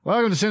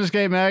Welcome to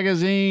Cinescape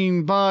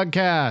Magazine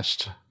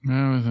podcast.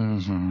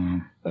 It's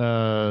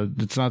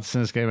not the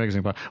Cinescape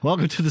Magazine podcast.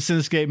 Welcome to the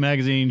Cinescape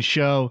Magazine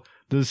show,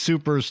 the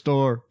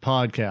Superstore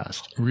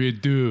podcast.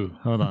 Redo.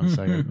 Hold on a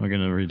second. We're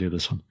going to redo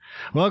this one.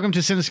 Welcome to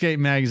Cinescape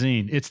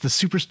Magazine. It's the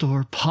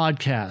Superstore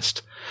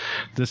podcast.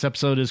 This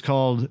episode is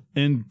called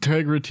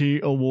Integrity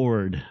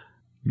Award.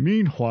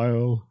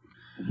 Meanwhile,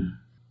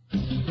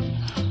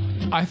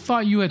 I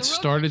thought you had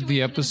started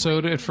the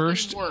episode at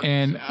first,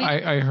 and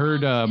I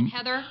heard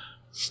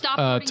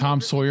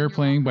Tom Sawyer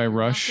playing by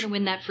Rush, and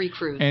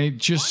it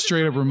just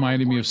straight up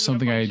reminded me of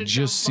something I had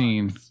just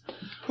seen.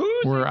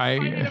 Where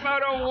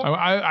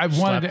I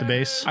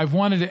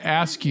wanted to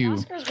ask you.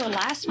 Oscars were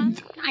last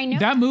month. I know.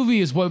 That movie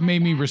is what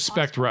made me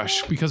respect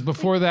Rush, because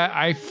before that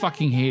I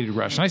fucking hated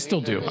Rush, and I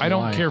still do. I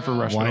don't care for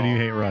Rush. Why at all. do you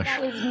hate Rush?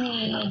 That was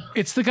me.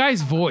 It's the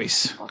guy's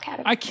voice.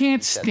 I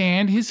can't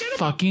stand his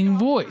fucking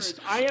voice.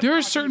 There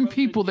are certain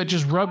people that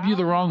just rub you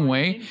the wrong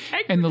way,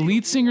 and the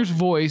lead singer's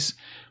voice,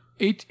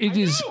 it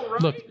is,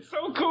 look,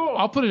 So cool.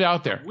 I'll put it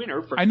out there.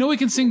 I know he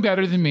can sing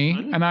better than me,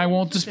 and I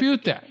won't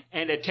dispute that.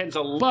 And it tends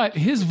a But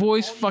his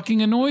voice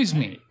fucking annoys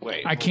me.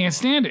 I can't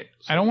stand it.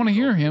 I don't want to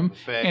hear him,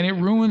 and it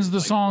ruins the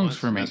songs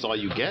for me. That's all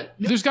you get?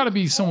 There's got to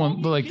be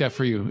someone like that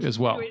for you as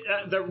well.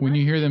 When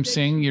you hear them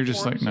sing, you're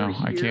just like, no,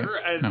 I can't.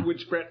 No.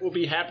 Which Brett will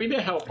be happy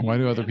to help. Why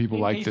do other people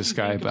like this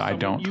guy, but I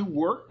don't? You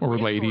work Or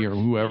lady, or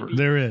whoever.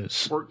 There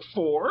is. work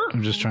for.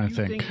 I'm just trying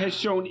to you think. Has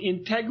shown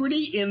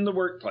integrity in the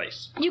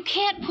workplace. You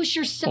can't push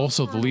yourself.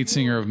 Also, the lead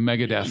singer of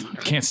Megadeth.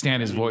 I can't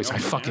stand his voice. I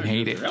fucking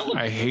hate it.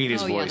 I hate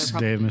his voice.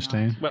 Dave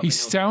Mustaine. He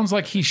sounds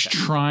like he's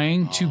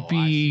trying to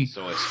be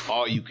So it's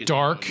all you can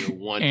dark do. You're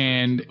one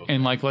and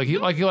like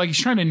he's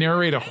trying to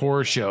narrate a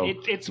horror show.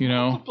 It's you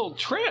know, multiple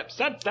trips.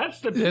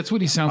 That's the. that's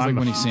what he sounds like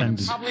when he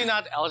sings. Probably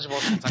not eligible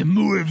since The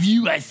more of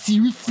you I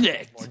see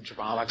reflect,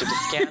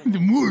 the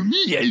more of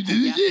me I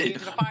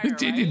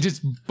it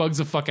just bugs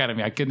the fuck out of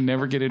me. I could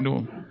never get into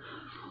him.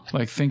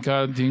 Like, thank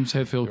God James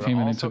Hetfield came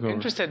in and took over.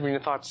 Interested when you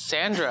thought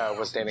Sandra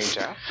was dating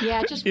Jeff.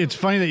 Yeah, just. It's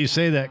funny that you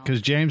say that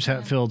because James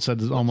Hetfield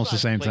said almost the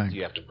same plate thing.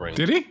 You have to bring.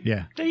 Did he?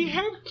 Yeah. They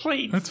have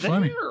plates. That's there.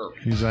 funny.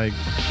 He's like,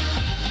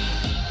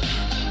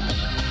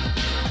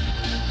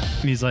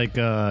 he's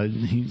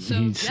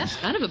Jeff's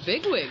kind of a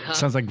bigwig, huh?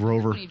 sounds like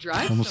Grover. When he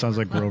drives Almost sounds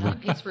like somewhere, Grover.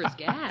 he pays for his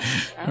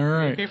gas. All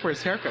right. Pay for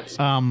his haircuts.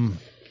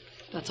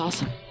 That's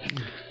awesome.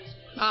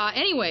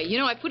 Anyway,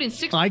 I put in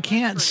 6. I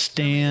can't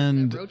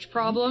stand. roach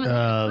problem. And it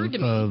occurred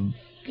to me,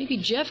 maybe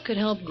Jeff could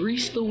help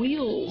grease the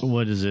wheels.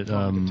 What is it?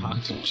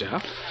 Talk to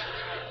Jeff.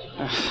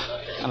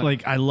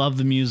 Like I love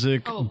the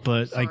music,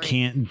 but I sorry.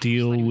 can't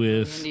deal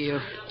with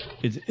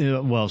Into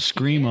you. well,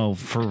 screamo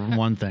for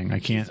one thing. I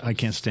can't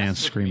stand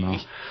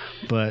screamo.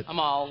 But I'm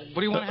all, what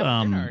do you want to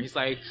have for dinner? He's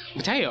like,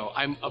 Mateo,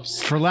 I'm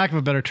obsessed. for lack of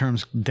a better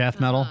terms, death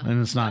metal,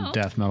 and it's not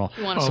death metal.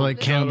 wanna- So like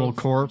Cannibal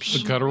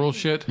Corpse. The guttural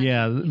shit.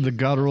 Yeah, the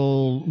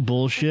guttural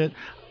bullshit.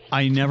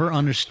 I never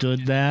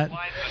understood that.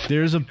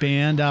 There's a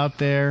band out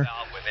there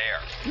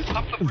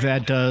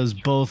that does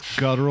both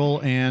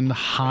guttural and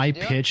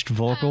high-pitched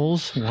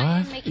vocals.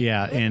 What?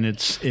 Yeah, and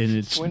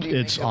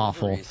it's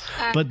awful.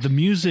 But the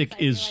music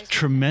is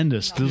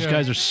tremendous. Those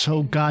guys are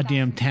so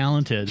goddamn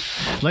talented.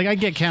 Like I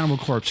get Cannibal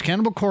Corpse.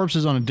 Cannibal Corpse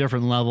is on a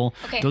different level.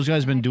 Okay. Those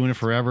guys have been doing it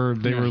forever.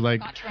 They were like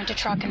Got to rent a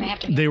truck and they have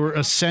to. they were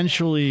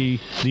essentially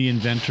the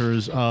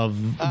inventors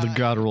of the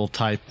guttural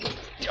type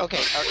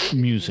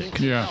music.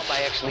 Yeah.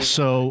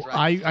 So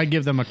I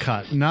give them a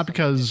cut, not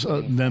because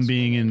them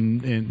being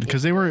in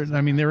because they were.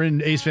 I mean, they're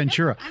in Ace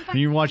Ventura, and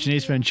you're watching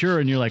Ace Ventura,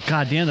 and you're like,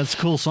 God damn, that's a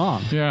cool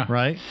song. Yeah.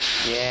 Right.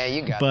 Yeah,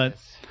 you got But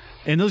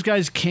and those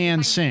guys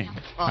can sing.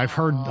 I've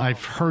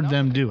heard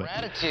them do it.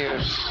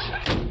 attitude.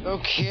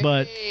 Okay.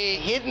 But-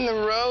 hitting the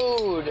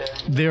road.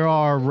 There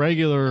are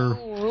regular.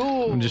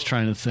 I'm just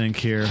trying to think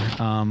here.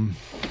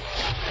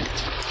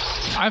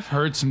 I've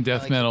heard some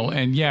death metal,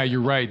 and yeah,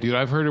 you're right, dude.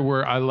 I've heard it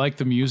where I like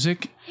the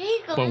music,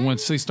 but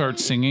once they start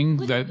singing,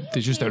 that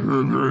they just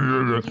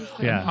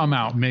Yeah, I'm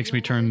out. Makes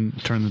me turn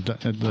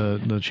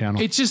the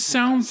channel. It just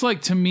sounds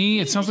like, to me,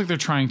 it sounds like they're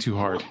trying too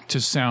hard to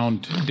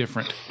sound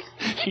different.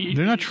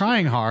 They're not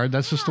trying hard.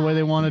 That's just the way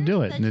they want to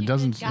do it, and it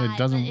doesn't. It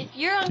doesn't. If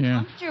you're Yeah.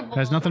 uncomfortable, It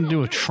has nothing to do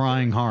with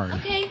trying hard.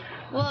 Okay.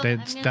 Well,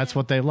 That's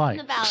what they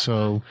like.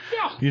 So,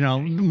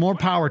 more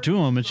power to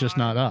them. It's just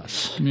not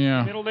us.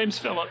 Yeah, Middle name's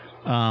Philip.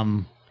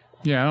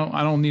 yeah.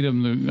 I don't need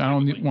them to. I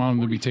don't want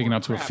them to be taken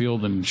out to a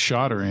field and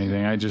shot or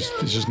anything.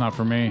 It's just not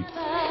for me.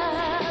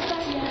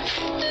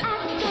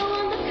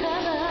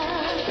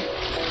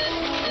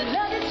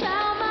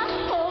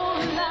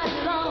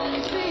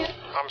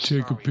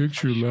 Take a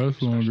picture,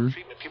 lasts longer.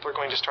 People are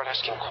going to start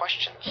asking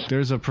questions.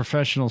 There's a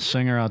professional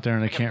singer out there,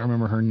 and I can't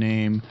remember her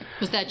name.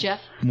 Was that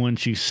Jeff? When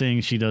she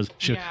sings, she does.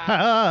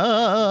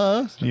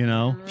 Shakira.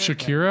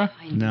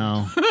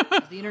 No,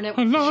 The internet.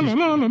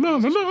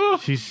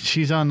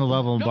 she's on the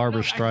level of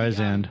Barbara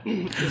Streisand.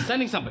 He's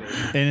sending somebody.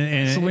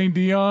 And Celine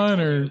Dion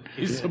or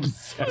He's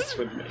obsessed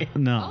with me.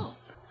 no,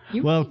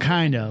 You well, really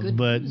kind have a of, good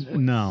but voice.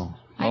 no.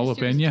 I have All up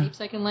series in ya?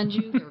 tapes I can lend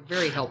you. They're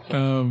very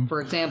helpful.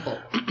 For example,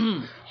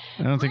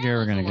 I don't think you're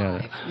ever gonna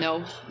get it.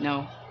 no.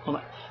 Hold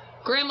on.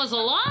 Grandma's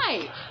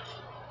alive!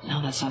 No,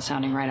 that's not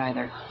sounding right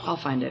either. I'll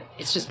find it.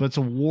 It's just... But it's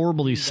a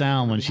warbly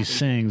sound when she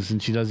sings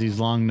and she does these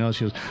long notes.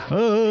 She goes,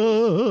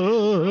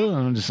 oh,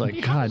 and I'm just like,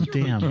 God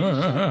damn.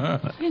 I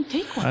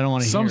don't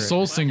want to hear Some it.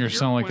 soul singers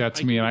sound like that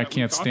to me, and I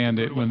can't stand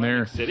it when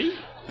they're,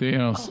 you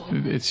know,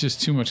 it's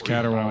just too much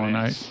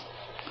caterwauling.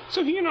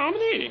 So who are you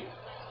nominating?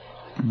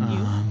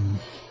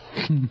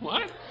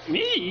 What?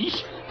 Me?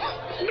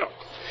 No.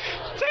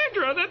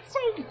 Sandra, that's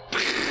so...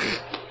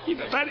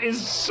 That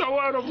is so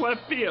out of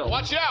left field.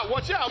 Watch out,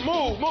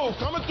 move,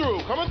 coming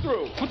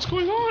through. What's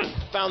going on?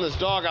 Found this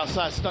dog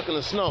outside stuck in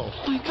the snow.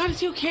 Oh my God, is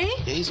he okay?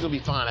 Yeah, he's gonna be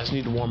fine. I just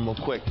need to warm him up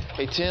quick.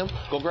 Hey, Tim,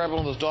 go grab one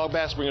of those dog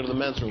baths, bring it to the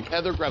men's room.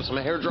 Heather, grab some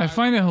hair dry. I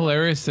find it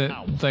hilarious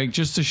that, like,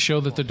 just to show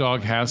that the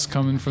dog has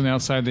come in from the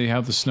outside, they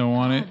have the snow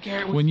on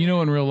it. When you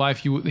know in real life,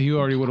 he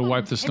already would have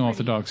wiped the snow off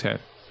the dog's head.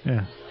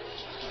 Yeah.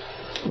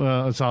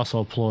 Well, it's also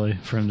a ploy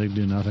for him to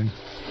do nothing.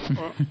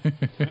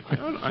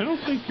 I don't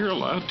think you're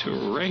allowed to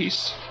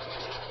erase.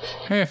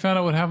 Hey, I found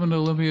out what happened to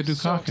Olivia So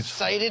Dukakis.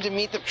 excited to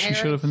meet the parents.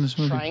 She showed up in this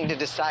movie. Trying to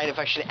decide if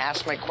I should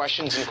ask my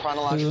questions in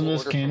chronological Isn't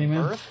this order from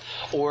Candyman? birth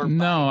or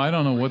No, I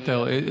don't know what the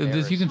hell.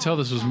 You can tell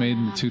this was made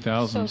in the So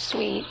 2000s.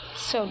 sweet,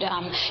 so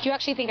dumb. Do you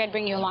actually think I'd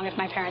bring you along if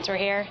my parents were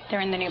here?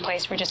 They're in the new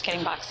place. We're just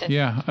getting boxed in.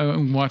 Yeah,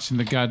 I'm watching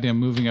the goddamn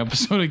moving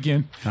episode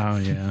again. Oh,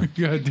 yeah.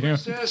 Goddamn.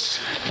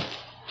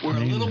 We're a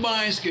little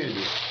behind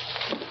schedule.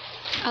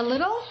 A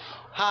little?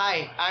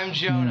 Hi, I'm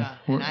Jonah,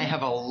 Yeah, and I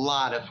have a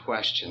lot of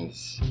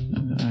questions.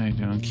 I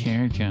don't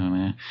care,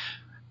 Jonah.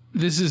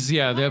 This is, the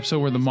episode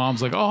where the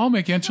mom's like, oh, I'll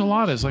make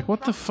enchiladas. Like,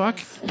 what the fuck?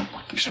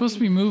 You're supposed to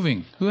be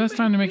moving. Who has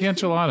time to make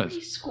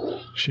enchiladas?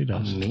 She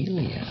does.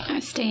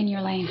 Stay in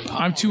your lane.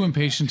 I'm too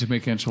impatient to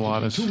make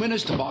enchiladas. 2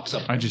 minutes to box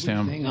up I just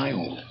am. everything I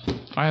own.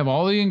 I have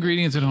all the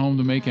ingredients at home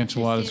to make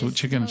enchiladas with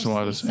chicken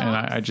enchiladas, and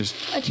I just,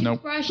 A nope.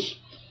 toothbrush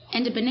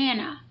and a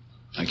banana.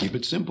 I keep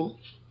it simple.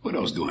 What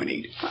else do I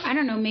need? I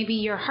don't know, maybe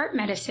your heart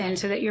medicine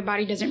so that your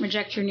body doesn't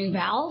reject your new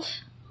valve?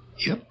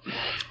 Yep.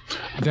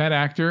 That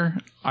actor,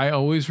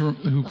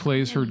 who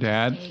plays her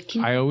dad,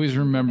 I always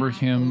remember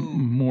him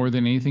more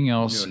than anything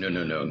else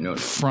No.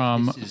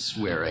 from This is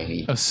where I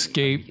need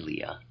Escape.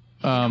 Leah.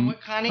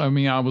 I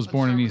mean, I was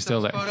born in East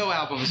LA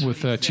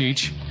with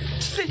Cheech,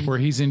 where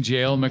he's in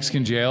jail,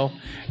 Mexican jail,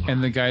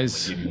 and the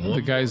guy's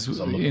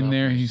in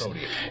there.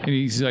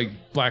 He's like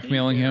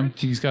blackmailing him.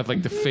 He's got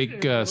like the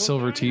fake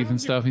silver teeth and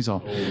stuff. He's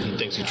all,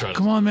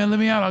 "Come on, man, let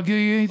me out. I'll give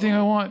you anything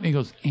I want." And he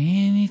goes,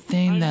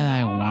 "Anything that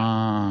I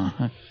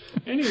want."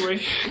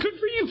 Anyway, good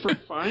for you for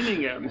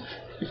finding him.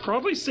 You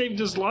probably saved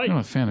his life. I'm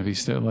not a fan of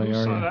East LA, Who saw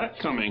are you? that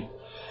coming?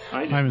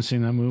 I haven't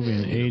seen that movie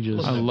in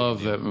ages. I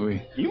love that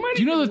movie. You might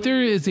Do you know even that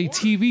there is a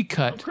TV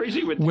cut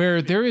crazy with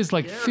where there is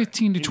like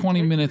 15 to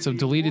 20 minutes of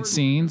deleted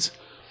scenes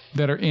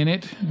that are in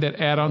it that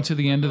add on to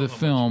the end of the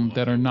film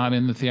that are not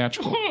in the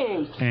theatrical?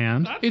 Oh,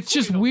 And It's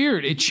just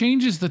weird. It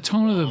changes the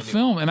tone of the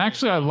film, and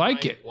actually, I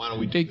like it.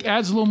 It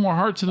adds a little more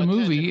heart to the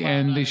movie,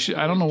 and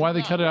I don't know why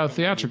they cut it out of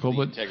theatrical,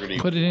 but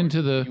put it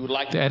into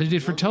the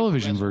edited for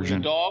television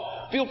version.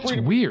 Feel free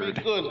to weird.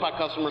 treat goods by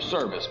customer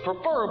service,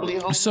 preferably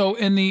home. So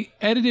in the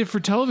edited for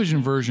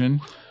television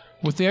version,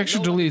 with the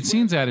extra deleted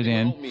scenes added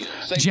in,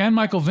 Jan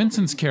Michael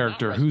Vincent's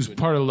character, who's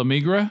part of La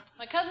Migra,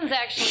 My cousin's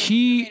actually...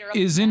 he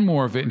is in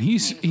more of it, and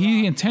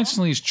he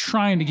intentionally is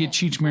trying to get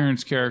Cheech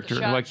Marin's character.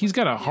 Like, he's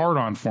got a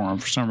hard-on for him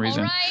for some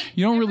reason.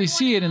 You don't really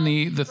see it in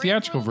the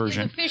theatrical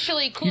version.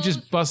 You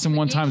just bust him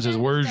one time and says,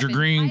 "Where's your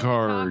green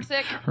card?"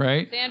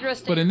 Right?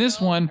 But in this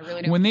one,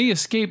 when they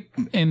escape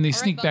and they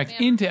sneak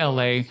back into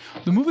L.A.,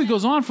 the movie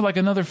goes on for like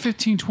another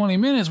 15, 20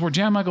 minutes where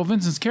Jan Michael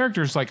Vincent's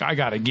character is like, "I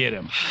gotta get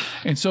him."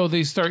 And so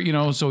they start,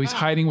 so he's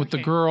hiding with the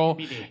girl,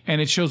 and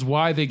it shows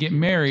why they get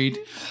married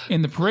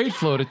in the parade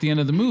float at the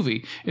end of the movie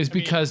is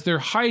because they're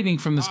hiding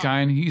from this guy,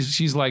 and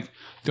she's like,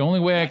 the only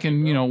way I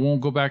can, won't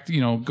go back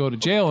to, go to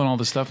jail and all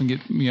this stuff and get,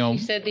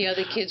 said the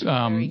other kids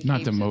were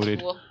not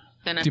demoted,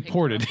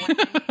 deported.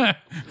 I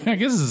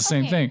guess it's the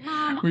same thing.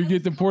 We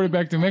get deported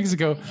back to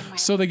Mexico,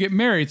 so they get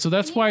married. So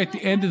that's why at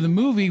the end of the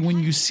movie, when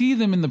you see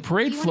them in the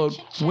parade float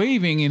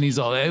waving, and he's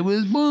all, "I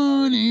was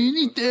born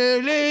in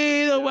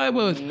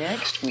Italy,"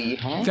 Next we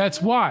have...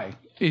 that's why.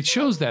 It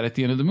shows that at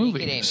the end of the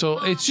movie. So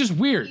it's just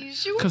weird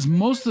because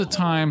most of the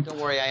time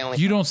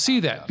you don't see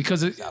that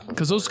because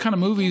those kind of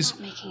movies,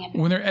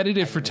 when they're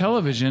edited for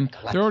television,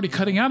 they're already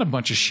cutting out a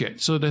bunch of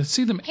shit. So to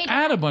see them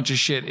add a bunch of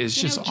shit is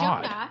just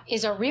odd.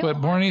 Is a real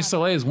But Born in East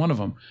LA is one of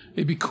them.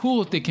 It'd be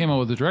cool if they came out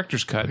with a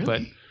director's cut,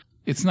 but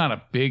it's not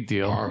a big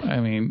deal.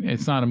 I mean,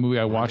 it's not a movie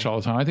I watch all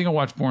the time. I think I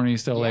watch Born in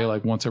East LA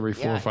like once every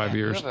 4 or 5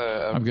 years.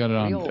 I've got it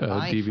on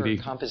DVD.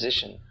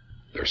 Composition.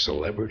 They're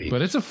celebrities.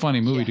 But it's a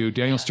funny movie, dude.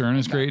 Daniel Stern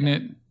is great in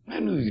it. I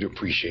knew you'd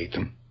appreciate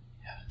them.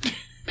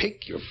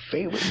 Pick your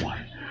favorite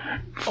one.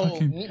 Oh,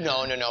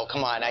 no.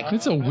 Come on.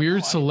 It's a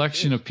weird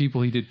selection of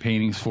people he did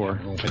paintings for.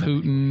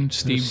 Putin,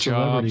 Steve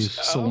Jobs,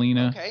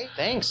 Selena. Okay,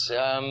 thanks.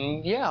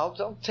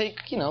 I'll take,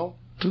 Who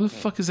the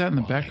fuck is that in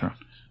the background?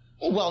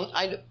 Well,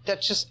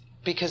 that's just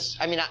Because,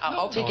 I mean,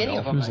 I'll take any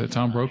of them. Who's that,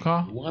 Tom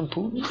Brokaw? One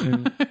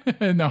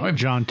Putin? No,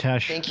 John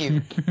Tesh. Thank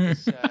you.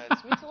 This means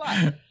a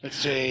lot. Let's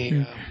say...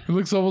 it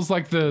looks almost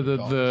like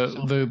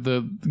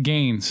the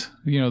Gaines.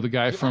 You know, the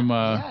guy from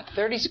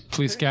 30's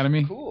Police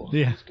Academy. Cool.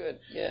 Yeah. That's good.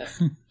 Yeah.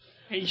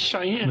 Hey,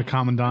 Cheyenne. The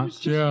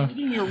Commandant. Yeah.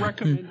 Reading your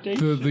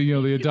recommendation.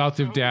 The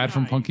adoptive dad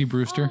from Punky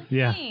Brewster.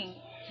 Yeah.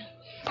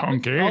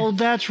 Punky. Oh,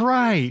 that's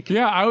right.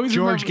 Yeah, I always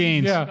George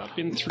remember,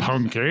 Gaines. Yeah.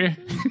 Punky.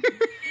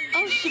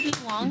 Oh, should be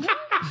longer?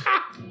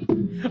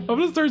 I'm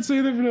gonna start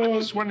saying that from now I on.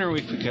 was wondering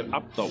if we could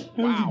up the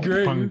wow.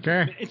 Great.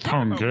 Punky. It's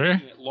not about Punky.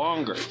 making it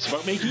longer. It's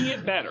about making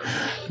it better.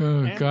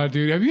 Oh God,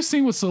 dude, have you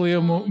seen what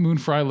Celia Moon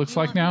Fry looks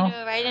like now?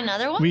 Write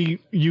another one?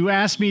 You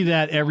ask me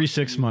that every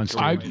 6 months.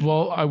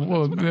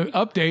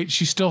 Update.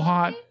 She's still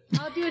hot.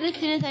 I'll do it as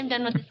soon as I'm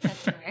done with this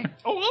customer.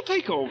 Oh, I'll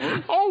take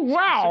over. Oh So you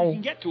wow.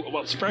 can get to it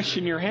while it's fresh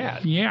in your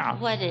head. Yeah.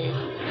 What is?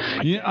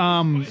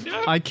 Yeah,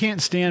 I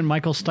can't stand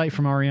Michael Stipe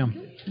from REM.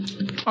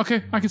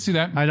 Okay, I can see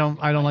that. I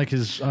don't like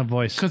his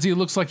voice. Because he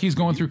looks like he's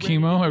going through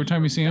chemo every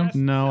time you see him.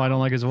 No, I don't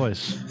like his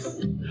voice.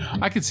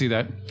 I could see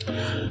that.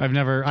 I've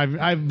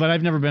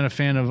never been a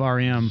fan of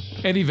REM.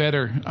 Eddie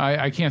Vedder.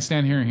 I can't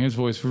stand hearing his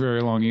voice for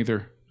very long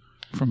either.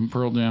 From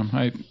Pearl Jam.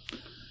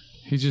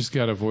 He's just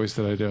got a voice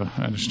that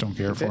I just don't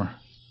care for.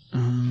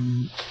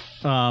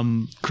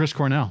 Chris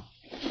Cornell.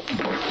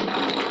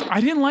 I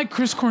didn't like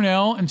Chris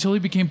Cornell until he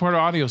became part of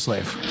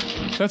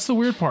Audioslave. That's the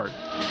weird part.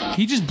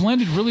 He just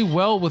blended really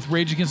well with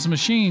Rage Against the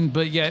Machine,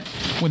 but yet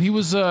when he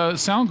was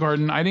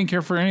Soundgarden, I didn't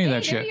care for any of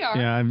that shit. Yeah,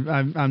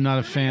 I'm not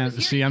a fan.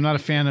 See, I'm not a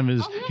fan of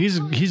his.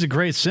 He's a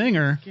great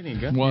singer. Was.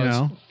 You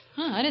know,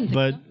 I didn't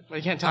think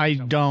but I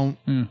don't.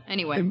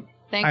 Anyway,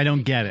 thanks. I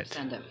don't get it.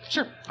 Send him.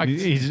 Sure.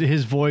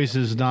 His voice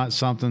is not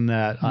something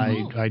that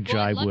I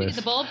jive Lucky with.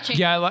 the bulb changed.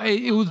 Yeah,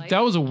 that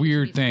was a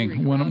weird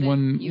thing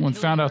when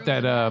found out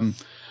that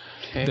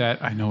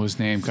that I know his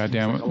name. God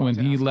damn it! When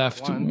he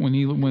left, when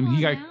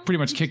he got pretty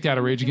much kicked out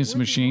of Rage Against the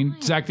Machine,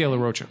 Zach De La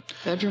Rocha,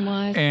 Bedroom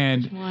wise.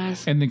 and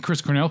then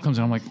Chris Cornell comes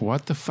in. I'm like,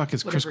 what the fuck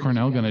is Chris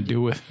Cornell gonna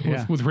do with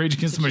Rage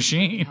Against the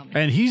Machine?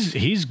 And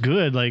he's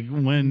good. Like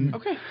when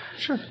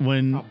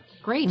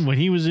Great. when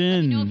he was If you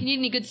in need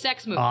any good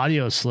sex moves.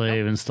 Audio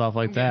Slave and stuff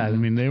like that. I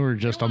mean, they were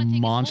just a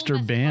monster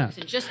band.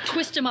 And just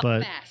twist them up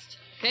But fast.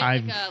 Okay?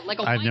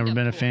 I've never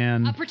been a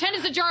fan. Pretend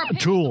it's a jar of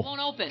pickles Tool. that won't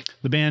open.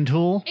 The band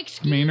Tool.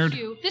 Excuse Maynard.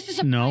 you. This is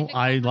a No,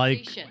 private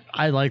conversation.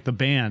 I like the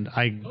band.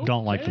 I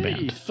don't like the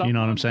band. You know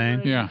what I'm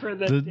saying? Yeah.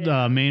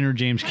 The Maynard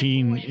James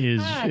Keen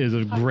is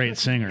a great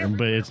singer,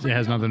 but it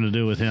has nothing to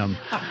do with him.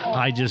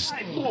 I just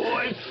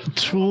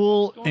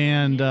Tool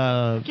and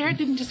Garrett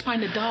didn't just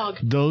find a dog.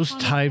 those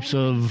types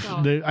of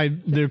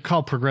they're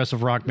called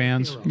progressive rock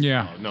bands.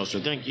 Yeah, No, sir.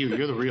 Thank you.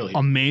 You're the real hero.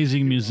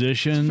 Amazing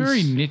musicians,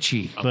 very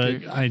nichey.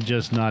 but I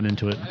just not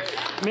into it.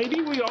 Maybe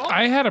we all.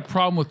 I had a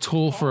problem with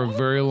Tool for a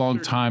very long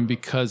time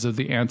because of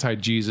the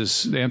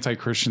anti-Jesus, the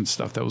anti-Christian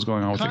stuff that was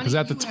going on with it. Because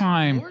at the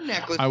time,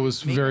 I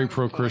was very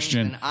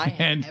pro-Christian,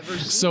 and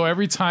so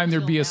every time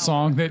there'd be a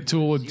song that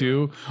Tool would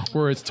do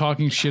where it's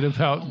talking shit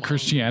about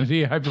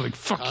Christianity, I'd be like,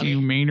 "Fuck you,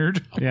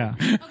 Maynard." Yeah.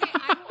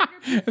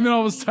 And then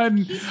all of a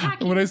sudden,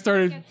 when I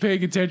started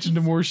paying attention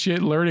to more shit,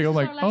 and learning, I'm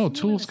like, "Oh,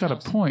 Tool's got a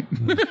point."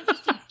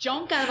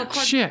 Junk out of a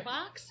cardboard Shit.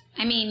 box?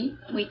 I mean,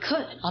 we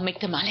could. I'll make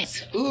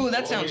tamales. Ooh,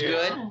 that sounds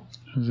good.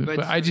 But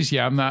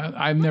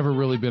I've never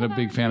really been a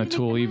big fan of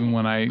Tool, even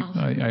when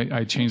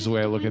I changed the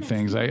way I look at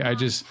things. I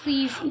just,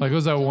 like, what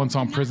was that one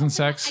song, Prison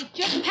Sex?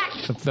 Just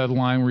packed. That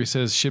line where he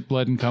says, shit,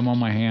 blood, and cum on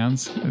my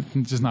hands.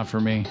 It's just not for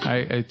me.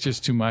 It's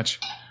just too much.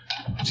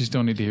 I just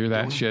don't need to hear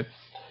that shit.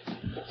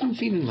 I'm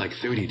feeling like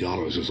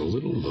 $30 is a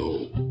little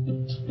low.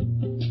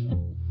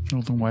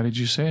 Well, then why did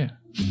you say it,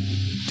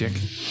 dick?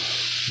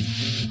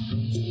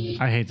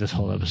 I hate this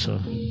whole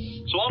episode.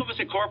 So all of us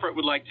at corporate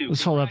would like to.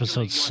 This whole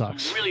episode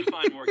sucks. Really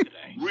fine work today.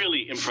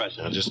 Really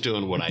impressive. I'm just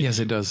doing what I Yes,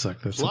 it does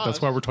suck.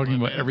 That's why we're talking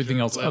about everything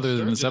else other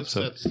than this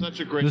episode. Such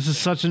a great This is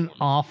such an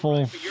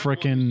awful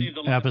freaking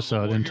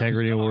episode,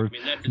 Integrity Award.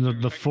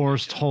 The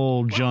forced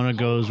whole Jonah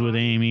goes with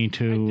Amy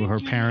to her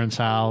parents'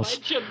 house.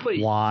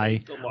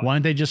 Why? Why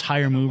don't they just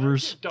hire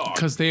movers?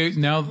 Because they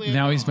now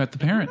he's met the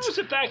parents.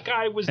 That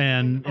guy was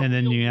And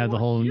then you had the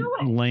whole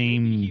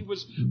lame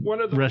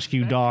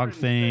rescue dog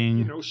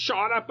thing.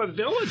 Shot up a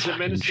village of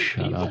innocent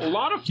people. A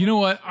lot of You know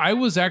what? I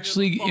was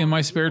actually in my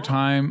spare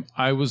time.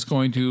 I was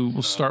going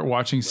to start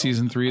watching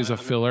season 3 as a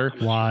filler.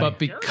 Why? But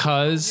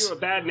because of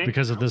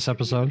this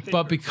episode.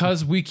 But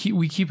because we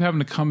keep having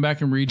to come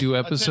back and redo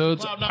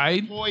episodes,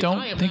 I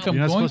don't think I'm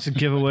You're not going supposed to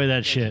give away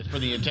that shit. for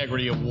the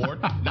Integrity Award.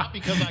 Not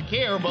because I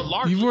care, but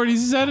largely. You've already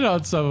said it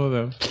on some of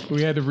them.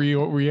 We had to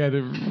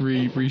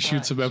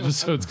reshoot some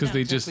episodes because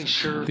they just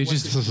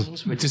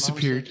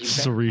disappeared.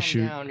 It's a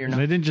reshoot.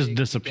 They didn't just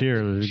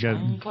disappear. They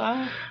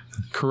got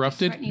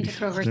Corrupted.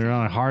 they're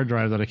on a hard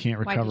drive that I can't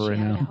recover right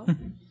now.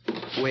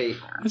 Wait.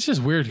 It's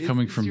just weird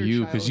coming from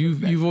you because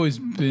you've always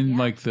been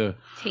like the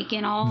Take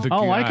in all. guy.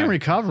 Oh, I can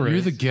recover it.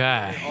 You're the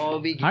guy.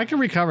 I can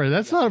recover it.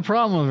 That's not a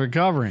problem with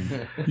recovering.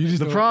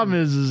 The problem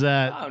is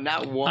that Oh,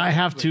 not one. I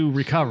have to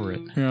recover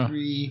it. Yeah.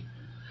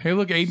 Hey,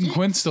 look, Aiden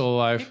Quinn's still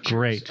alive.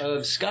 Great.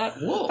 Of Scott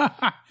Wolf.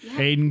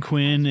 Aiden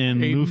Quinn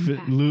and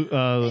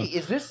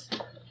Is this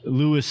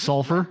Louis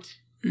Sulphur,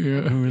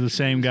 who are the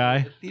same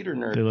guy. theater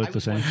nerd? They look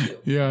the same.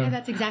 Yeah,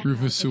 that's exactly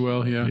Rufus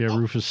Sewell. Yeah,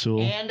 Rufus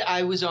Sewell. And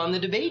I was on the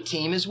debate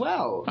team as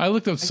well. I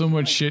looked up so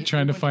much shit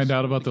trying to find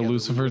out about the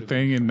Lucifer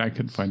thing, and I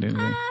couldn't find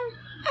anything.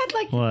 I'd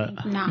like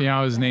What? No.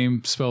 Yeah, his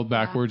name spelled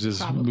backwards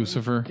is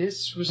Lucifer.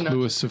 This was not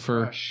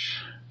Lucifer.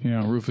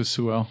 Yeah, Rufus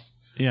Sewell.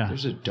 Yeah,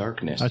 There's a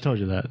darkness. I told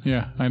you that.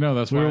 Yeah, I know.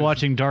 That's We why were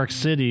watching Dark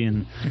City,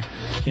 and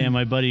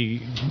my buddy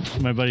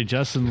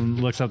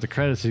Justin looks up the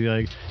credits.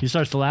 He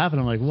starts to laugh, and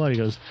I'm like, "What?" He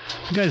goes,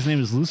 "The guy's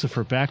name is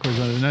Lucifer backwards."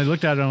 And I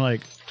looked at it, and I'm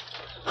like,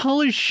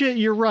 "Holy shit,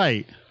 you're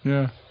right.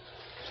 Yeah.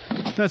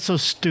 That's so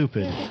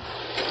stupid."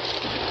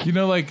 You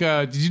know,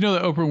 did you know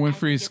that Oprah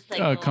Winfrey's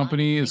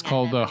company is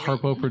called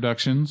Harpo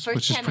Productions,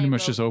 which is pretty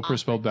much just Oprah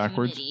spelled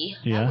backwards?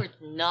 Yeah.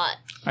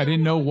 I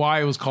didn't know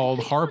why it was called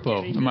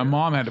Harpo, and my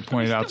mom had to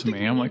point it out to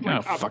me. I'm like,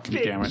 oh, fucking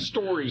damn it.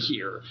 Story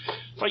here.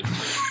 Like,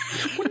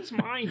 what is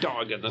my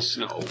dog in the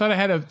snow? I thought it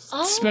had a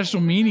special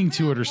meaning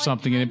to it or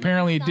something, and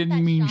apparently it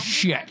didn't mean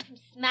shit.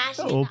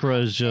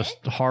 Oprah is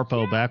just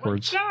Harpo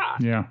backwards.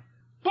 Yeah.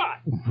 But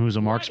who's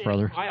a Marx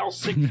brother. I'll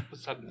think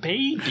was a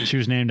baby. She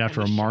was named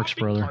after a Marx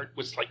brother.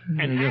 Was like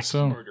I an guess axe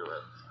so. murderer.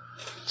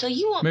 So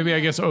you want Maybe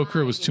I guess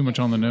okra was too much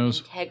on the nose.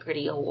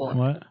 integrity award?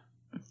 What?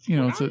 You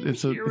know,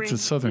 it's a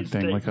southern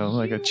thing, like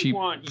a cheap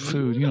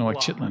food. You know, like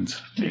chitlins.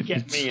 To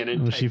get me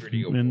an Was she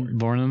integrity award.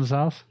 born in the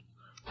South?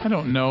 I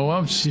don't know.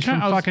 I'm just She's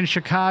from fucking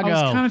Chicago.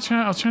 I was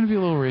trying to be a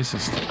little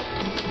racist.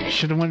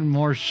 Should have went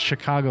more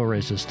Chicago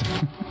racist.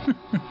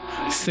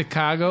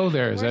 Chicago.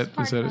 There is that.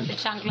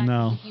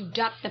 No. You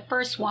ducked the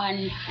first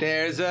one.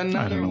 There's I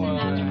another don't know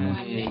what I'm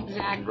doing.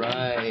 Exactly.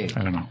 Right.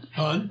 I don't know.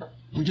 Hon,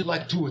 would you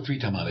like 2 or 3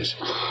 tamales?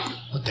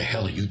 What the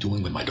hell are you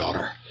doing with my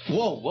daughter?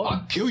 Whoa.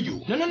 I'll kill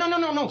you.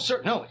 No,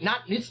 sir. No,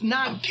 it's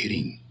not. I'm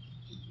kidding.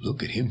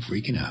 Look at him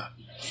freaking out.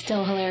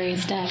 Still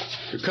hilarious, Dad.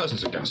 Your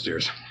cousins are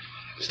downstairs.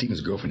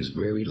 Stephen's girlfriend is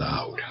very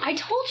loud. I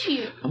told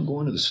you. I'm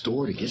going to the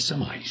store to get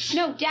some ice.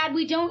 No, Dad,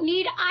 we don't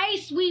need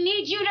ice. We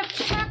need you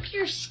to pack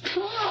your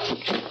stuff.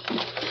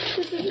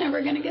 This is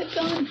never going to get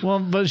done. Well,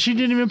 but she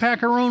didn't even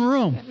pack her own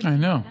room. I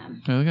know.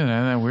 Hey, look at that.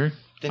 Isn't that weird?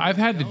 I've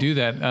had to do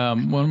that.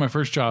 One of my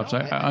first jobs,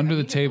 under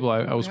the table,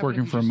 I was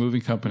working for a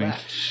moving company,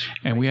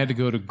 and we had to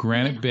go to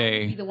Granite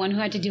Bay. The one who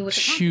had to deal with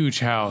the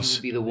Huge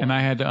house, and I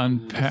had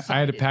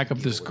to pack up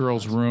this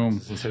girl's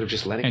room, Instead of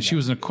just letting and she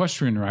was an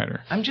equestrian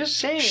rider. I'm just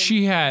saying.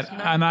 She had,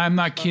 and I'm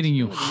not kidding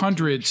you,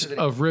 hundreds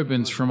of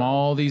ribbons from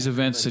all these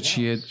events that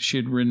she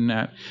had ridden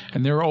at,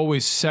 and they were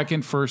always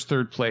second, first,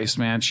 third place.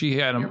 Man, she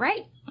had them. You're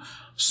right.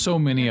 So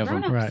many of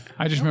them. Right.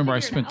 I just remember I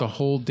spent the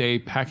whole day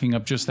packing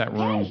up just that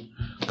room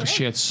because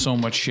she had so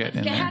much shit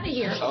in Get out there. of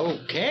here.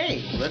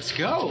 Okay, let's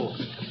go.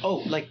 Oh,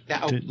 like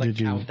that. Oh, Did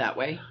you- out that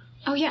way.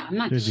 Oh, yeah, I'm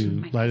not. Did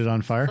you light it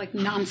on fire? It's like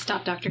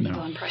nonstop Dr.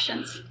 Evil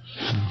impressions.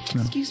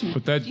 Excuse me.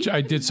 But that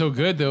I did so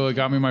good though. It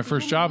got me my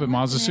first job at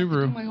Mazda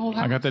Subaru.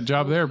 I got that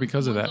job there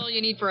because of that. That's all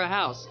you need for a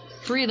house.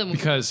 3 of them.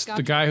 Because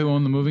the guy who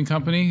owned the moving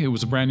company, it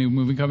was a brand new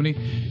moving company,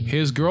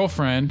 his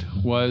girlfriend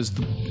was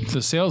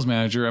the sales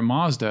manager at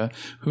Mazda,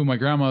 who my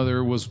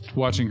grandmother was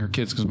watching her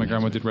kids because my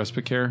grandma did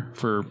respite care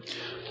for,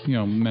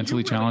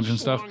 mentally challenged and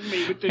stuff.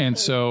 And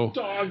so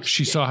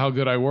she saw how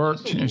good I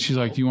worked, and she's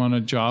like, "Do you want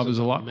a job as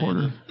a lot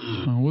porter?"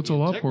 What's a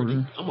lot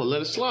porter? I'm gonna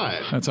let it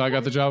slide. That's how I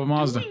got the job at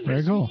Mazda.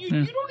 Very cool. You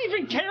don't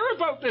even care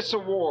about this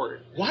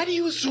award. Why do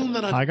you assume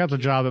that I got the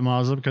job at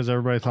Mazda because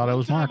everybody thought I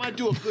was Mark. I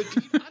do a good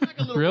deed. I like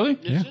a little Really?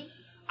 recognition.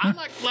 I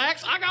like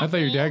blacks. I got. I thought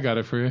your dad got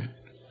it for you.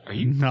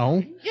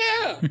 No.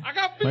 Yeah, I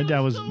got. My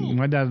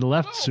dad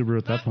left Subaru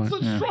at that point.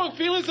 Such strong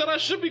feelings that I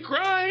should be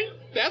crying.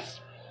 That's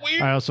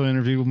weird. I also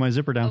interviewed with my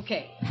zipper down.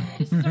 Okay.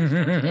 This is our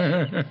first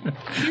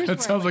day.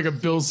 That sounds like a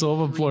Bill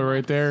Silva ploy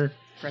right there.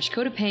 Fresh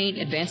coat of paint,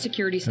 advanced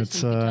security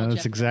system.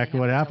 That's exactly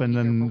what happened.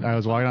 Then I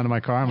was walking onto my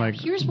car. I'm like,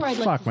 Here's where I'd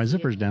like fuck, to my see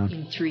zipper's it down.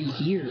 in 3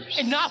 years.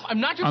 Enough. I'm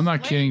not just. I'm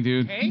not kidding,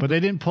 dude. But they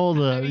didn't pull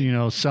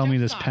the, sell me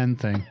this pen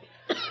thing.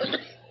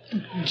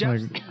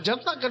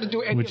 Jeff's not gonna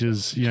do anything. Which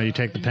is, you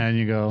take the pen,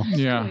 you go,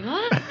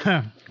 Yeah.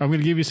 I'm going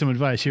to give you some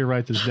advice. Here,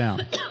 write this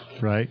down.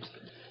 Right?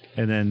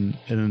 And then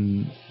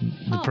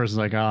the person's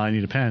like, I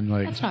need a pen.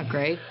 Like, That's not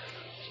great.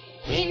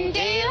 In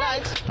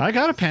daylight, I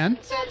got a pen.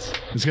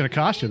 It's going to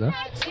cost you, though.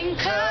 in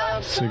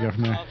cups So you go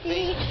from there.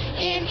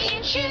 in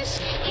inches,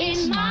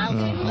 in miles,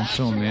 I'm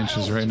filling the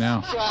inches right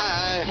now.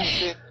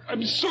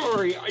 I'm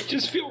sorry. I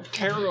just feel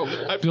terrible.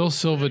 Bill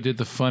Silva did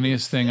the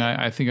funniest thing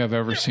I think I've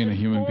ever seen a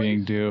human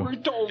being do,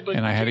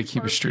 and I had to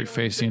keep a straight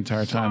face the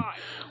entire time.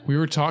 We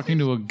were talking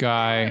to a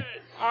guy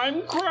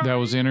I'm crying. that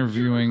was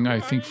interviewing, I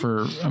think,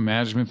 for a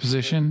management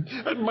position,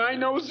 And my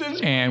nose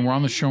is. and we're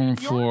on the showroom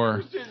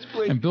floor,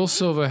 and Bill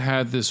Silva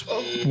had this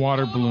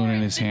water balloon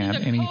in his hand,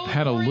 and he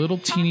had a little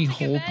teeny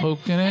hole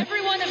poked in it,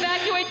 Everyone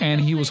evacuate. and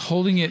he was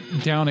holding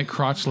it down at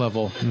crotch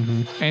level,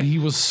 and he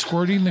was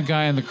squirting the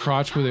guy in the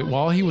crotch with it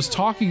while he was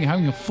talking,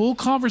 having a full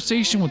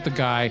conversation with the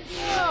guy,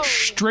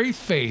 straight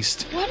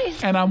faced.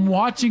 And I'm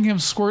watching him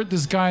squirt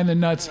this guy in the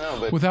nuts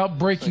without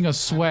breaking a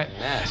sweat.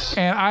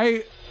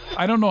 And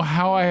I don't know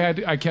how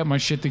I kept my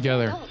shit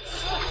together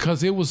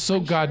because it was so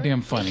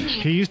goddamn funny.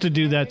 He used to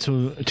do that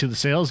to the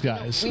sales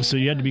guys, so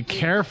you had to be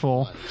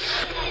careful.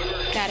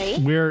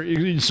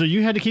 So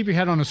you had to keep your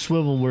head on a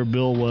swivel where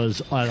Bill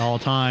was at all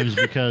times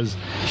because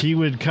he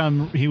would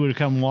come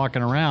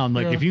walking around.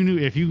 Like if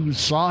you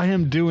saw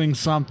him doing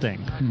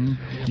something,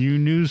 you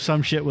knew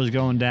some shit was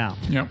going down.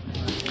 Yep.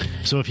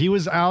 So if he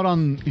was out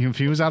on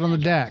the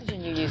deck,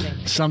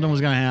 something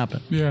was going to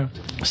happen. Yeah.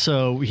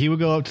 So he would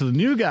go up to the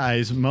new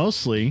guys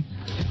mostly,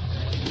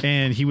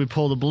 and he would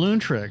pull the balloon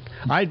trick.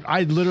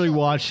 I literally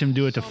watched him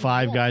do it to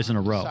 5 guys in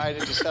a row.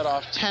 Decided to set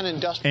off 10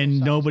 industrial and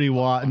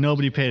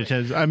nobody paid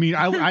attention. I mean,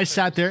 I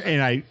sat there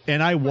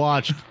and I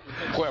watched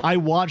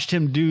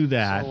him do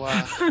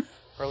that. So,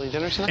 early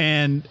dinner tonight?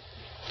 And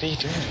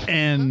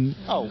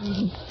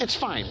it's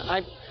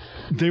fine.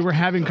 They were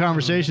having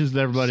conversations with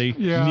everybody.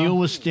 Yeah. Neil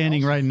was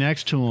standing right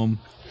next to him,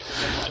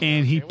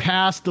 and he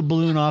passed the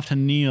balloon off to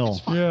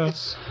Neil. Yeah.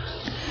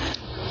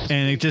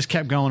 And it just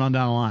kept going on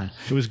down the line.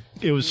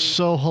 It was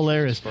so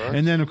hilarious.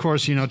 And then, of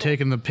course,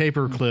 taking the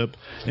paper clip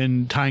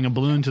and tying a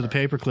balloon to the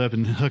paper clip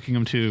and hooking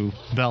them to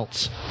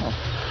belts.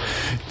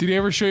 Did he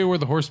ever show you where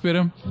the horse bit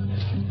him?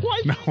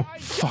 What? No.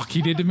 Fuck,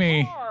 he did to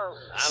me.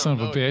 Son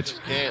of a bitch.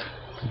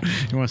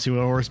 You want to see what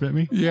a horse bit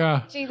me?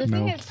 Yeah. See, the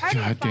thing is, part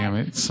of God the damn fun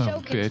it, son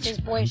of a showcased his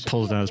boys.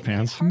 Pulls down his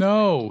pants.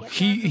 No,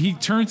 he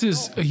turns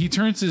his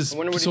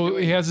so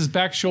he has his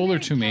back shoulder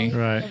to me.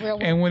 Right.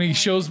 And when he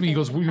shows me, he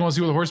goes, "You want to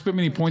see where the horse bit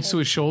me?" And he points to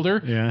his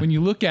shoulder. Yeah. When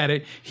you look at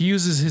it, he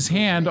uses his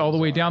hand all the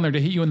way down there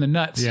to hit you in the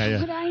nuts. Yeah,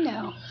 How would yeah. I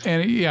know?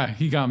 And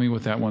he got me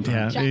with that one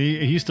time. Yeah,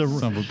 he used to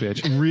Son of a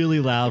bitch. really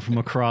loud from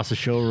across the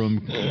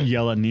showroom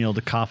yell at Neil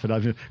to cough it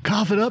up.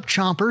 Cough it up,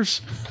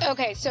 chompers.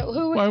 Okay, so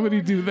who? Why would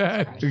he do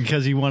that?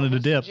 Because he wanted to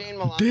dip.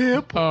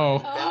 Dip.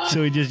 Oh.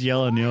 So he just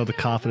yelled at Neil to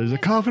cough it. He's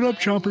like, cough it up,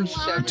 chompers.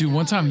 Dude,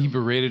 one time he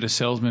berated a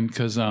salesman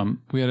because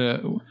we had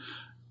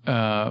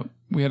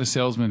a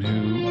salesman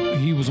who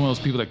he was one of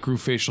those people that grew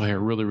facial hair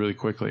really, really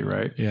quickly,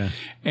 right? Yeah.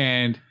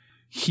 And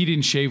he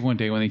didn't shave one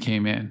day when he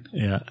came in.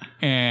 Yeah.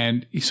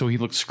 And so he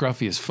looked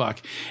scruffy as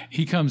fuck.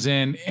 He comes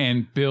in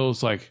and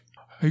Bill's like,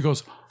 he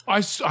goes,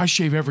 I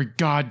shave every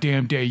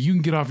goddamn day. You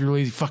can get off your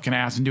lazy fucking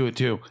ass and do it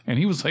too. And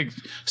he was like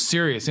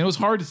serious. And it was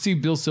hard to see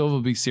Bill Silva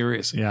be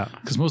serious. Yeah.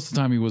 Because most of the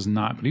time he was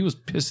not. But he was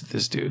pissed at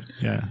this dude.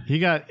 Yeah. He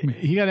got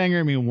angry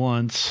at me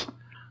once,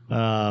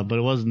 but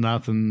it was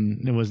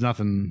nothing. It was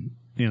nothing,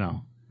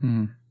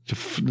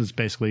 It's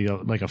basically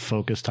like a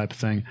focus type of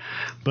thing.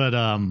 But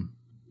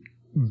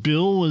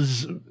Bill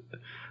was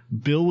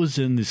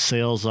in the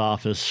sales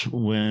office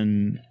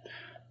when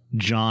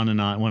John and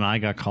I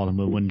got called in,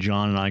 but when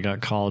John and I got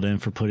called in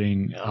for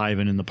putting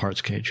Ivan in the parts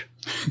cage.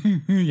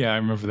 Yeah, I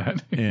remember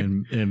that.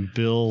 and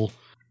Bill,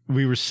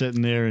 we were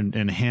sitting there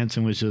and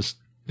Hanson was just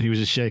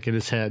shaking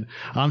his head.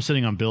 I'm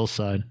sitting on Bill's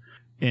side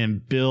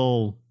and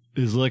Bill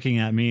is looking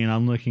at me and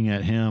I'm looking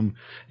at him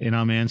and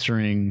I'm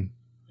answering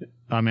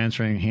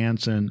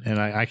Hanson and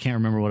I can't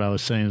remember what I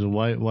was saying. So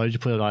why did you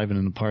put Ivan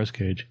in the parts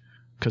cage?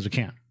 Because we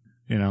can't,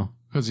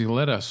 Because he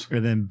let us.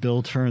 And then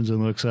Bill turns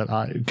and looks at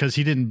because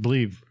he didn't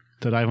believe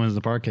that Ivan was in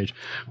the parts cage.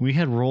 We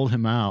had rolled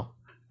him out,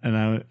 and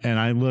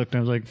I looked, and I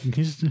was like, at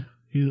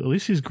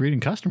least he's greeting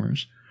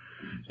customers.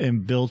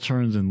 And Bill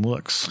turns and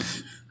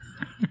looks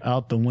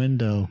out the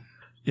window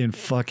and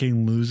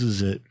fucking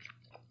loses it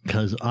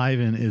because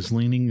Ivan is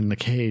leaning in the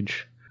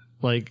cage,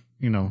 like,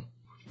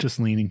 just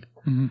leaning,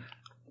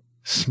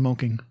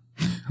 smoking.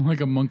 Like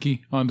a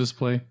monkey on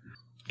display.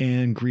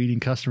 And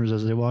greeting customers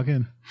as they walk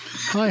in.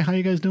 Hi, how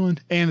you guys doing?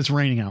 And it's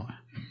raining out.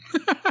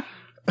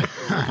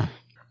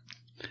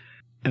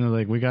 And they're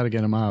like, we got to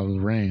get him out of the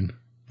rain,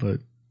 but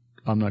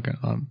I'm not going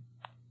to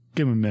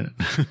give him a minute.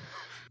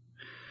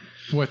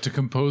 What, to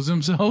compose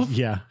himself?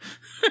 Yeah.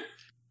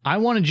 I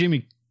wanted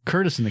Jimmy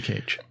Curtis in the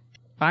cage.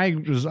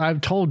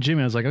 I've told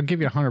Jimmy, I was like, I'll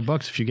give you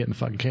 $100 if you get in the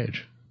fucking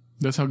cage.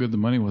 That's how good the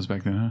money was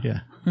back then, huh? Yeah.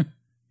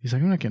 He's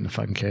like, I'm not getting in the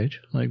fucking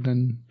cage. Like,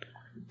 then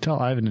tell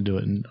Ivan to do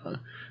it. And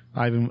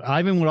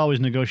Ivan would always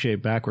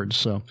negotiate backwards.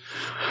 So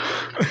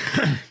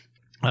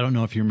I don't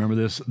know if you remember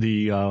this,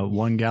 the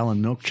 1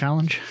 gallon milk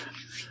challenge.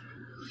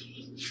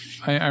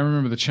 I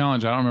remember the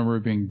challenge. I don't remember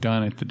it being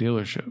done at the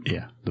dealership.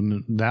 Yeah.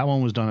 That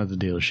one was done at the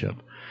dealership.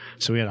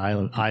 So we had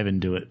Ivan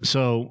do it.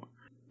 So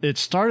it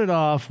started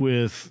off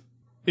with,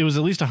 it was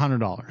at least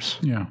 $100.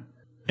 Yeah.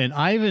 And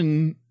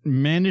Ivan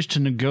managed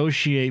to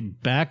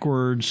negotiate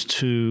backwards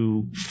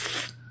to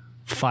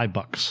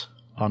 $5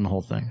 on the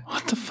whole thing.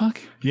 What the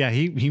fuck? Yeah,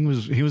 he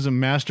was a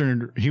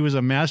master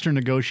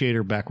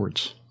negotiator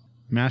backwards.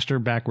 Master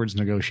backwards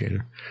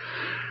negotiator.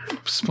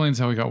 Explains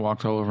how he got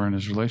walked all over in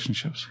his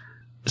relationships.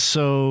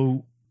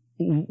 So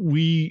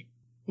we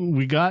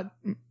got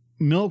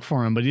milk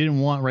for him, but he didn't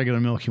want regular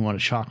milk. He wanted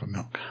chocolate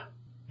milk.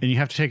 And you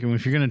have to take him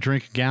if you're going to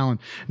drink a gallon.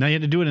 Now you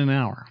had to do it in an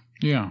hour.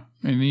 Yeah.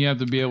 And you have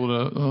to be able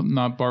to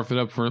not barf it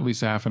up for at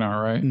least a half an hour,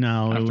 right?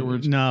 No.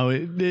 Afterwards?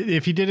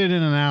 If he did it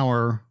in an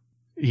hour,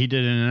 he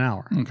did it in an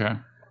hour. Okay.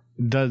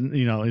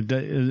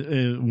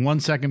 Doesn't 1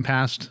 second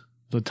past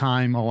the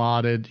time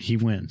allotted, he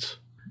wins.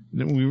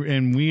 We were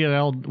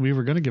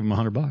going to give him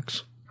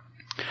 $100.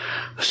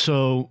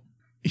 So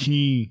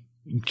he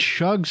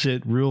chugs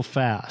it real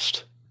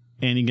fast,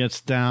 and he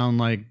gets down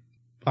like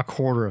a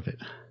quarter of it.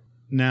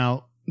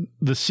 Now,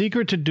 the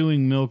secret to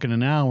doing milk in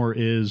an hour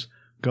is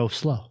go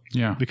slow.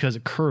 Yeah. Because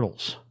it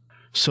curdles.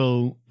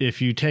 So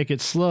if you take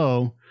it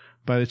slow,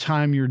 by the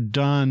time you're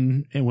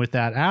done with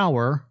that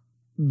hour,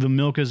 the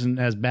milk isn't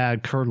as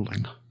bad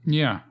curdling.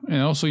 Yeah.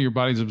 And also your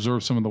body's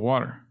absorbed some of the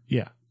water.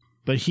 Yeah.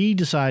 But he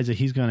decides that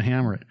he's going to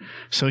hammer it.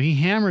 So he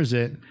hammers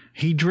it.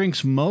 He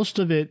drinks most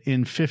of it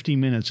in 50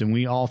 minutes, and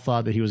we all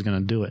thought that he was going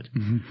to do it.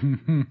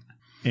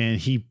 And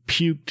he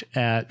puked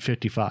at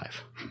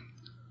 55.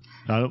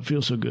 I don't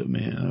feel so good,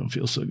 man. I don't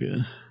feel so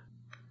good.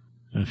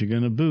 And if you're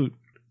going to boot,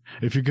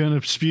 if you're going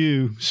to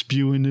spew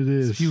into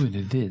this. Spew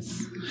into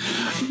this.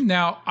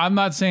 Now, I'm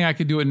not saying I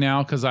could do it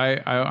now because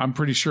I'm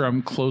pretty sure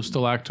I'm close to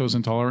lactose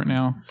intolerant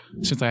now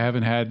since I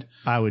haven't had...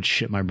 I would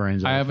shit my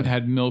brains out. I haven't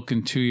had milk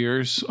in 2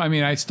 years. I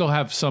mean, I still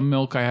have some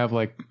milk. I have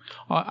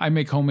I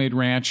make homemade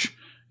ranch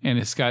and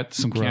it's got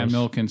some canned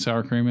milk and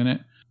sour cream in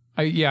it.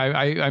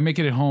 I make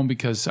it at home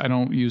because I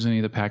don't use any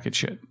of the packet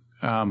shit.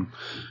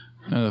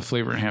 The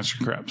flavor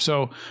enhancer crap.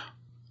 So...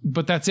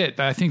 But that's it.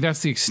 I think that's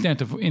the extent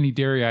of any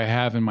dairy I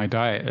have in my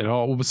diet at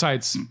all. Well,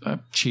 besides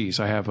cheese,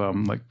 I have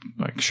like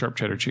sharp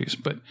cheddar cheese.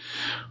 But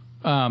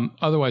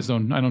otherwise, I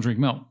don't drink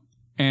milk.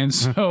 And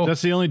so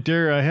that's the only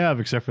dairy I have,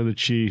 except for the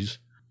cheese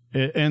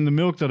and the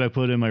milk that I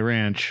put in my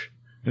ranch,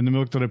 and the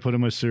milk that I put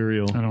in my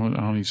cereal. I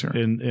don't eat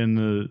cereal. In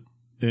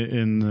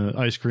the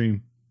ice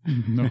cream.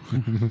 No,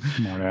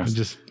 smart ass. I'm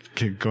just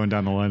going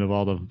down the line of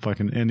all the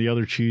fucking and the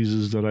other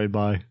cheeses that I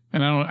buy.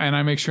 And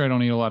I make sure I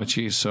don't eat a lot of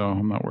cheese, so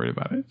I'm not worried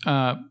about it.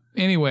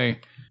 Anyway,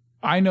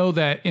 I know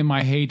that in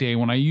my heyday,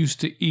 when I used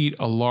to eat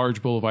a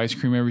large bowl of ice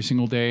cream every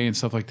single day and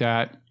stuff like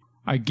that,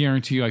 I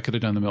guarantee you I could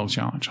have done the milk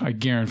challenge. I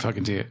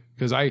guarantee it.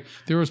 Because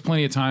there was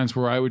plenty of times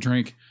where I would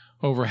drink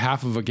over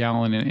half of a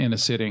gallon in a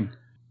sitting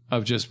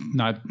of just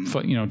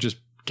just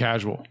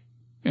casual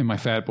in my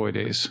fat boy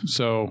days.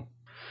 So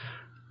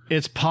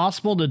it's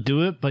possible to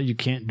do it, but you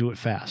can't do it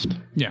fast.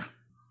 Yeah.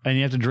 And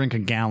you have to drink a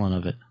gallon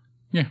of it.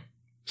 Yeah.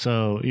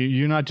 So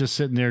you're not just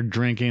sitting there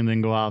drinking and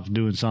then go out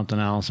doing something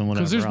else and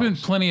whatever. Because there's been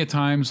plenty of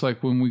times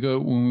like when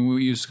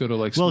we used to go to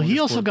like. Well, he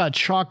also got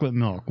chocolate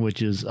milk,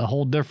 which is a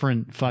whole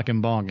different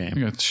fucking ball game.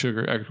 You got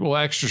sugar,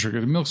 extra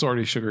sugar. The milk's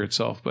already sugar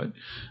itself, but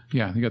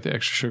yeah, you got the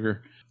extra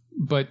sugar.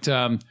 But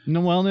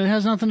no, well, it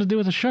has nothing to do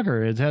with the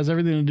sugar. It has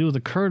everything to do with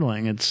the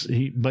curdling.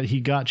 But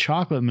he got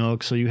chocolate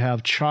milk, so you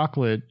have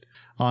chocolate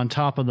on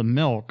top of the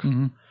milk,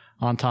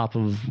 on top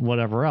of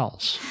whatever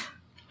else.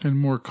 And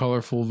more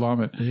colorful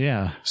vomit.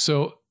 Yeah.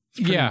 So,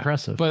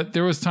 impressive. But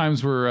there was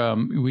times where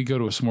we go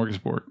to a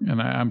smorgasbord, and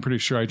I'm pretty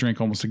sure I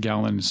drank almost a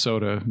gallon of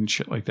soda and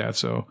shit like that.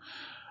 So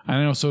I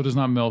know soda's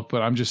not milk,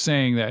 but I'm just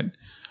saying that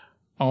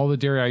all the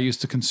dairy I used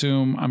to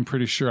consume, I'm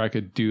pretty sure I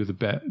could do the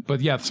bet.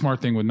 But yeah, the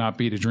smart thing would not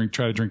be to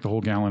try to drink the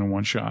whole gallon in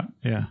one shot.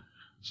 Yeah.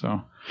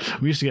 So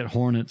we used to get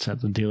Hornets at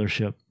the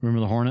dealership.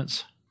 Remember the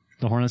Hornets?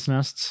 The Hornets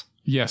nests?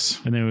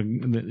 Yes. And they would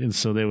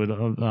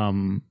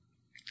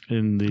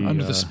in the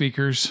under the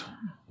speakers.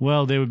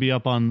 Well, they would be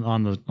up on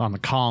the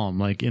column,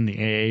 like in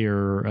the A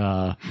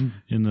or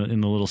in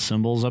the little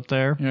symbols up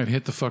there. Yeah, I'd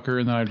hit the fucker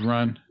and then I'd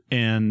run.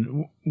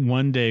 And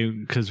one day,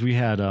 because we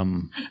had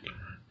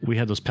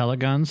those pellet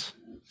guns,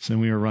 so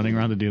we were running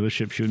around the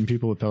dealership shooting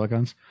people with pellet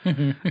guns.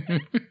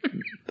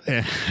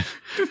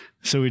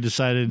 So we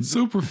decided,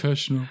 so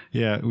professional.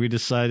 Yeah, we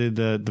decided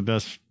that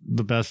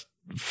the best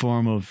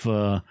form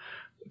of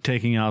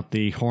taking out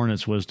the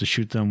Hornets was to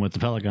shoot them with the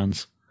pellet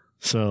guns.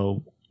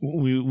 So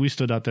we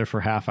stood out there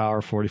for half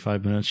hour,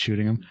 45 minutes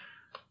shooting them.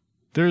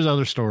 There's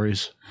other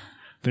stories.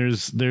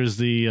 There's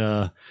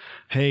the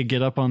hey,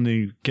 get up on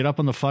the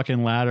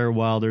fucking ladder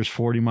while there's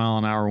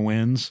 40-mile-an-hour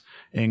winds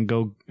and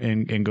go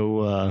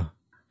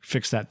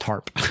fix that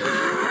tarp.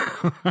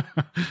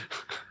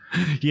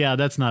 Yeah,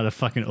 that's not a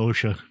fucking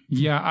OSHA.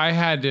 Yeah, I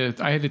had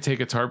to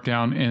take a tarp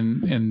down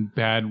in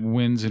bad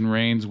winds and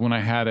rains when I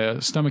had a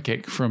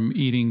stomachache from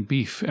eating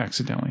beef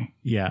accidentally.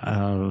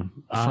 Yeah,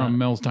 from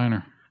Mel's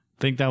Diner.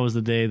 I think that was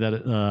the day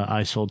that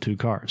I sold 2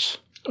 cars.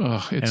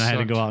 Ugh, and I had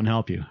to go out and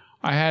help you.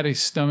 I had a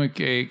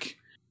stomach ache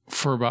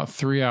for about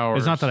 3 hours.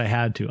 It's not that I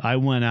had to. I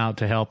went out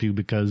to help you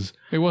because...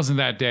 It wasn't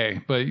that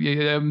day, but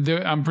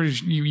I'm pretty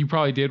sure you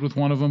probably did with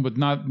one of them, but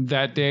not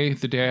that day,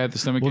 the day I had the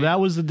stomach ache. Well, that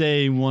was the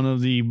day one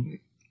of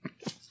the...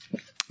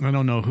 I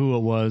don't know who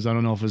it was. I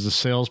don't know if it was a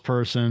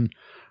salesperson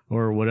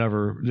or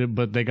whatever,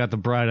 but they got the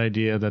bright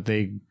idea that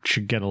they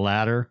should get a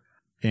ladder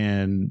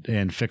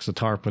and fix the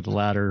tarp with the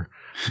ladder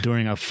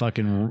during a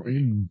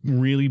fucking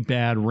really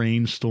bad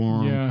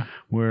rainstorm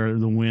where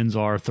the winds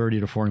are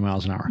 30 to 40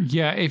 miles an hour.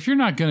 Yeah, if you're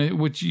not going to,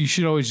 which you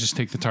should always just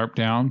take the tarp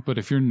down, but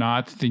if you're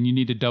not, then you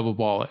need to double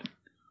ball it.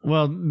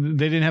 Well,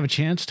 they didn't have a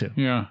chance to.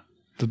 Yeah.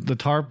 The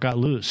tarp got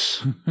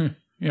loose.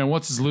 Yeah,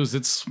 once it's loose,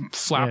 it's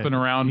flapping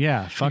around.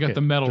 Yeah, fuck it. You got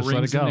the metal Just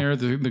rings in there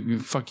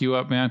that fuck you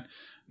up, man.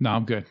 No,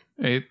 I'm good.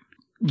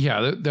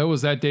 That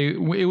was that day.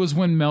 It was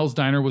when Mel's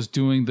Diner was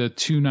doing the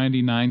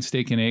 $2.99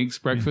 steak and eggs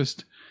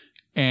breakfast,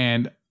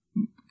 and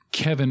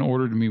Kevin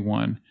ordered me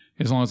one.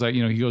 As long as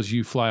he goes,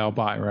 you fly, I'll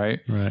buy, right?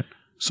 Right.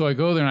 So I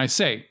go there and I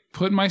say,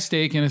 put my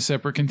steak in a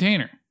separate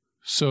container.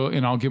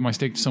 And I'll give my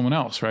steak to someone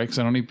else, right? Because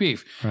I don't eat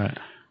beef. Right.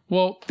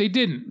 Well, they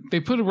didn't. They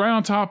put it right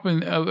on top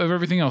of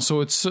everything else.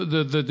 So it's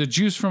the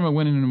juice from it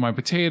went into my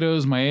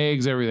potatoes, my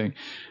eggs, everything.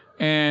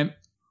 And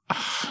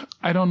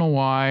I don't know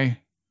why.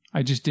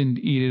 I just didn't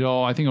eat it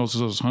all. I think I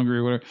was hungry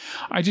or whatever.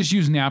 I just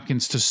used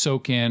napkins to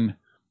soak in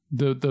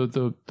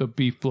the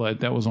beef blood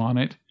that was on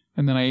it.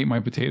 And then I ate my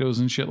potatoes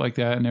and shit like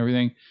that and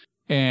everything.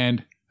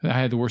 And I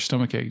had the worst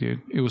stomachache,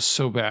 dude. It was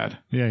so bad.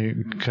 Yeah,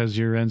 because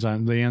the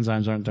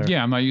enzymes aren't there.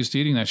 Yeah, I'm not used to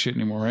eating that shit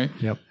anymore, right?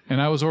 Yep.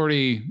 And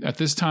at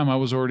this time, I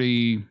was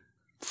already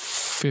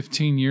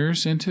 15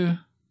 years into.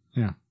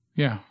 Yeah.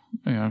 Yeah.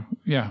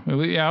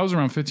 I was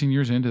around 15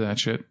 years into that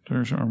shit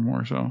or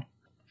more. So,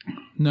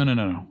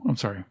 no. I'm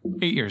sorry,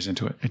 8 years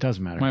into it. It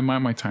doesn't matter.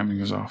 My timing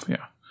is off.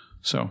 Yeah.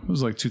 So it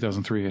was like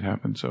 2003 it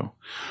happened. So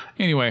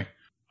anyway,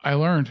 I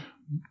learned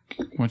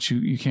once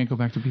you can't go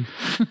back to beef,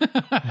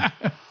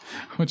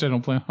 which I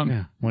don't plan on.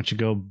 Yeah. Once you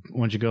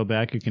go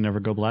back, you can never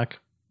go black.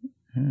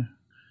 Yeah.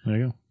 There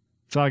you go.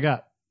 That's all I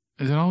got.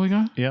 Is that all we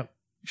got? Yep.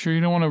 Sure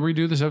you don't want to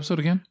redo this episode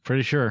again?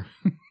 Pretty sure.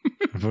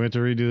 If we have to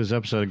redo this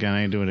episode again,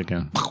 I ain't doing it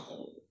again.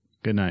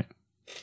 Good night.